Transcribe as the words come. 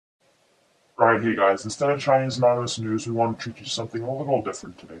Right, hey guys, instead of Chinese anonymous news, we want to treat you to something a little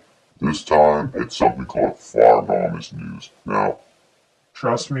different today. This time, it's something called Farmnomis news. Now,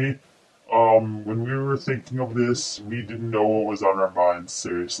 trust me, when we were thinking of this, we didn't know what was on our minds,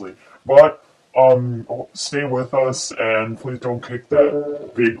 seriously. But, stay with us, and please don't click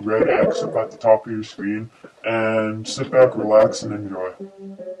that big red X up at the top of your screen, and sit back, relax, and enjoy.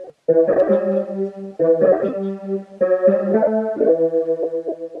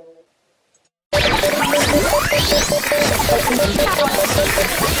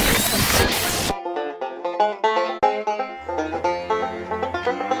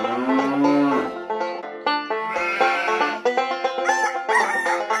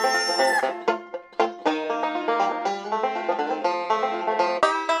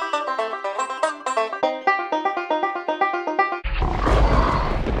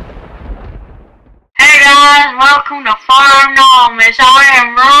 Welcome to Farmnomis. I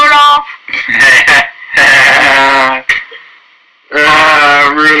am Rudolph.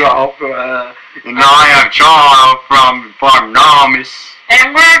 Rudolph, and I am John from Farmnomis.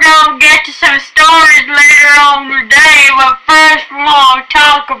 And we're gonna get to some stories later on today, but first we want to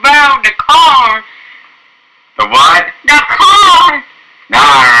talk about the corn. The what? The corn! Now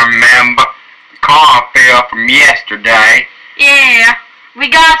I remember the cornfield from yesterday. Yeah. We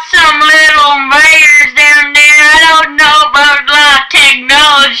got some little invaders down there. I don't know about a lot of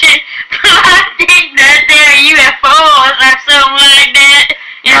technology, but I think that they're UFOs or something like that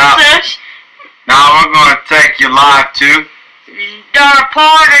and such. Now we're gonna take your life too. The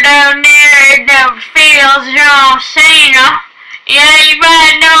reporter down there in the fields, John Cena. Yeah, you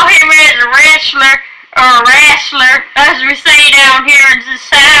might know him as a wrestler, as we say down here in the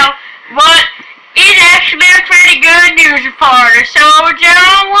South, but he's actually a pretty good news reporter. So,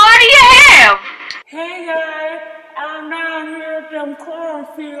 John, what do you have? Hey guys, I'm down here at them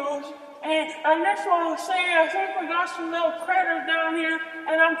cornfields, and I just want to say I think we got some little critters down here,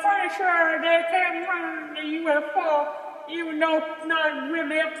 and I'm pretty sure they came from the UFO, even though it's not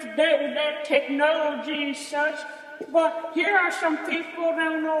really up to date with that technology and such. But here are some people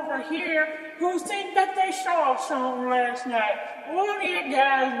down over here who think that they saw something last night. What do you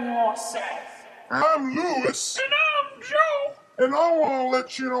guys want to say? I'm Lewis. And I'm Joe. And I want to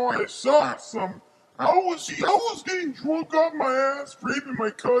let you know I saw something. I was getting drunk off my ass, raping my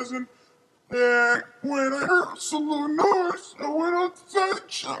cousin, and when I heard some little noise, I went outside to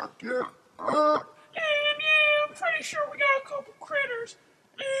check it. And yeah, I'm pretty sure we got a couple critters,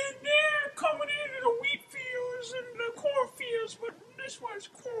 and they're coming into the wheat fields and the cornfields, but this one's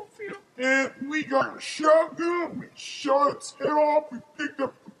cornfield. And we got a shotgun, we shot its head off, we picked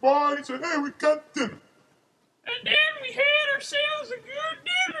up the body, said, hey, we got dinner. And then we had ourselves a good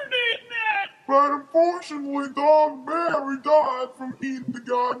dinner that night. But unfortunately, Dog Barry died from eating the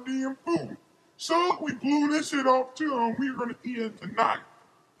goddamn food. So we blew this shit off too, and we're gonna eat it tonight.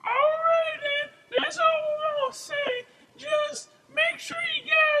 Alright then, that's all we're gonna say. Just make sure you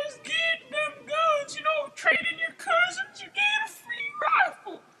guys get them guns, trade in your cousins, you get a free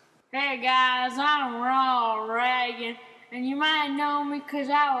rifle. Hey guys, I'm Ronald Reagan, and you might know me because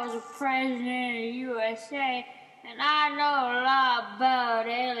I was a president of the USA, and I know a lot about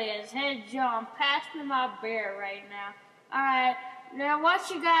aliens. Hey John, pass me my beer right now. Alright, now what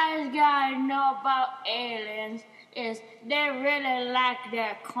you guys gotta know about aliens is they really like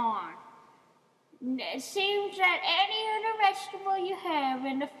their corn. It seems that any other vegetable you have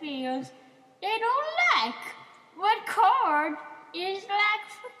in the fields, they don't like. But corn is like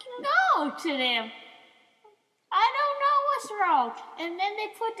freaking gold to them. I don't know what's wrong. And then they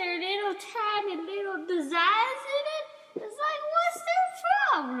put their little tiny little designs in it. It's like, what's their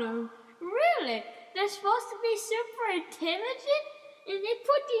problem? Really? They're supposed to be super intelligent? And they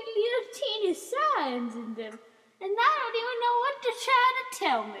put these little teeny signs in them. And I don't even know what they're trying to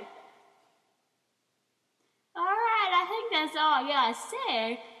tell me. Alright, I think that's all I gotta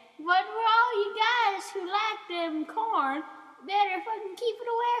say. But for all you guys who like them corn, better fucking keep it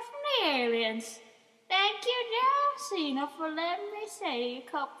away from the aliens. Thank you, John Cena, for letting me say a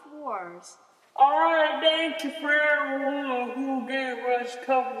couple words. Alright, thank you for everyone who gave us a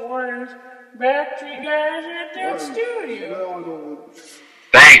couple words. Back to you guys at the studio.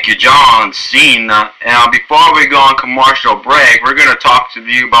 Thank you, John Cena. Now, before we go on commercial break, we're going to talk to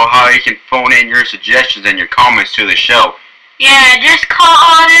you about how you can phone in your suggestions and your comments to the show. Yeah, just call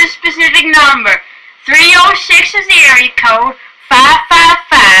on this specific number. 306 is the area code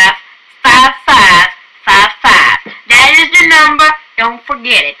 555-5555. That is the number. Don't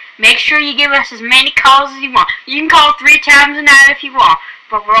forget it. Make sure you give us as many calls as you want. You can call 3 times a night if you want,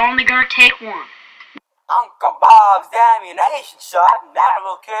 but we're only going to take one. Uncle Bob's ammunition shop, now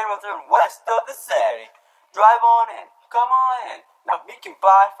located within west of the city. Drive on in, come on in. Now we can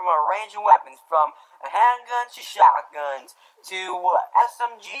buy from a range of weapons, from handguns to shotguns, to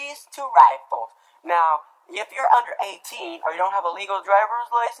SMGs to rifles. Now, if you're under 18 or you don't have a legal driver's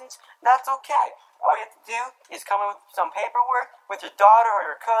license, that's okay. All you have to do is come in with some paperwork with your daughter or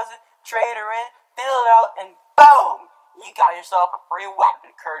your cousin, trade her in, fill it out, and boom! You got yourself a free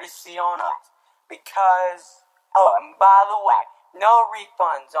weapon, courtesy on us. Because, oh, and by the way, no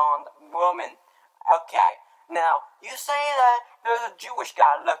refunds on the woman. Okay, now, you say that there's a Jewish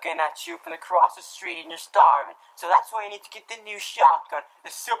guy looking at you from across the street and you're starving. So that's why you need to get the new shotgun,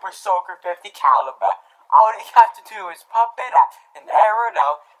 the Super Soaker 50 caliber. All you have to do is pump it up and air it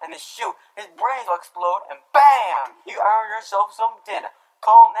out and then shoot. His brains will explode and BAM! You earn yourself some dinner.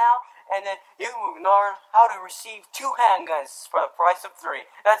 Call now and then you can learn how to receive 2 handguns for the price of 3.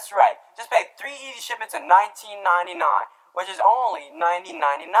 That's right. Just pay 3 easy shipments of $19.99, which is only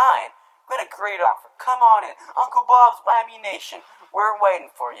 $19.99. What a great offer. Come on in. Uncle Bob's Ammunition. We're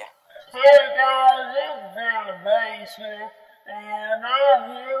waiting for you. Hey guys, it's Billy Bass here, and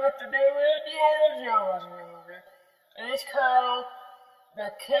I'm here with the new Indiana Jones movie. It's called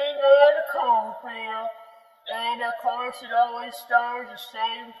The King of the Cornfield, and of course it always stars the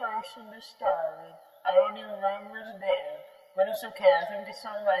same person to star in. I don't even remember his name, but it's okay. I think it's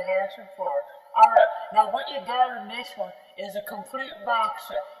something like Harrison Ford. Alright, now what you got in this one is a complete box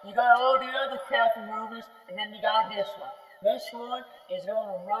set. You got all the other crappy movies, and then you got this one. This one is going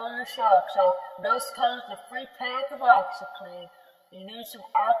to roll your socks off. This comes with a free pack of OxyClean. You need some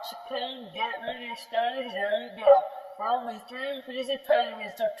OxyClean, get rid of your stains, there you go. For only 3 easy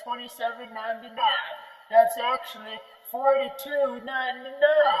payments of $27.99. That's actually $42.99.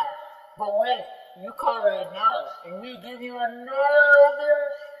 But wait, you call right now, and we give you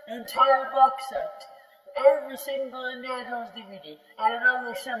another entire box set. Every single Indiana Jones DVD and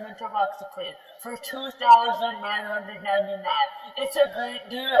another shipment of OxyClean for $2,999. It's a great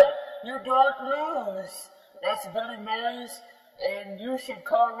deal. You don't lose. That's Billy Mays, and you should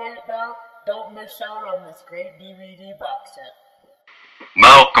call right now. Don't miss out on this great DVD box set.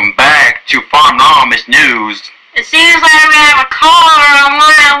 Welcome back to Farmnomis News. It seems like we have a caller on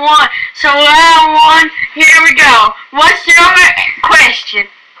line 1, so line 1, here we go. What's your question?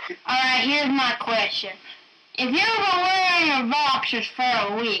 Alright, here's my question. If you were wearing your boxers for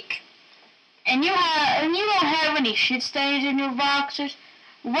a week, and you don't have any shit stains in your boxers,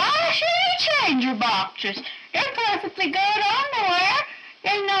 why should you change your boxers? They're perfectly good underwear.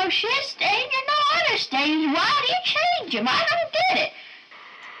 There's no shit stain and no other stains. Why do you change them? I don't get it.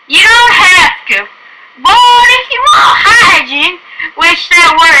 You don't have to. But if you want hygiene, which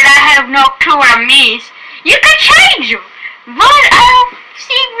that word I have no clue what it means, you can change them. But I don't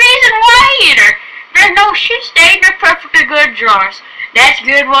see reason why either. There's no shit stain, they're perfectly good drawers. That's a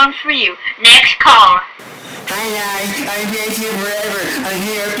good one for you. Next caller. Hi guys, I'm here forever. I'm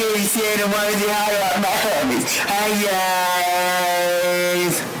here PCA to one of the hot my homies. Hi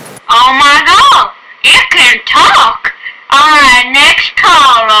guys. Oh my god, you can talk. Alright, next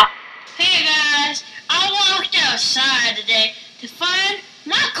caller. Hey guys, I walked outside today to find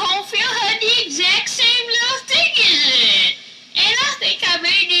my cornfield had the exact same little thing in it. And I think I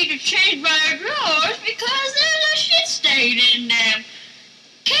may need to change my drawers because there's a shit stain in them.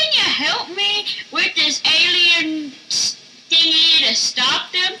 Can you help me with this alien thingy to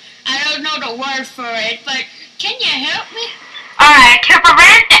stop them? I don't know the word for it, but can you help me? Alright, to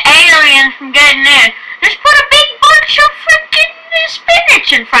prevent the aliens from getting in, just put a big bunch of freaking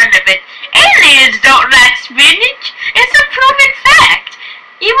spinach in front of it. Aliens don't like spinach. It's a proven fact.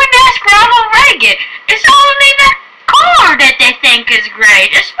 Even ask Ronald Reagan. It's only the corn that they think is great,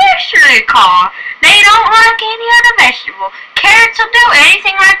 especially corn. They don't like any other vegetable. Carrots will do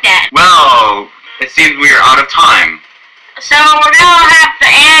anything like that. Well, it seems we are out of time. So we're gonna have to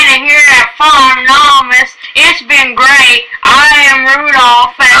end it here at Farmnomis. It's been great. I am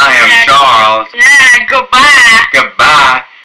Rudolph.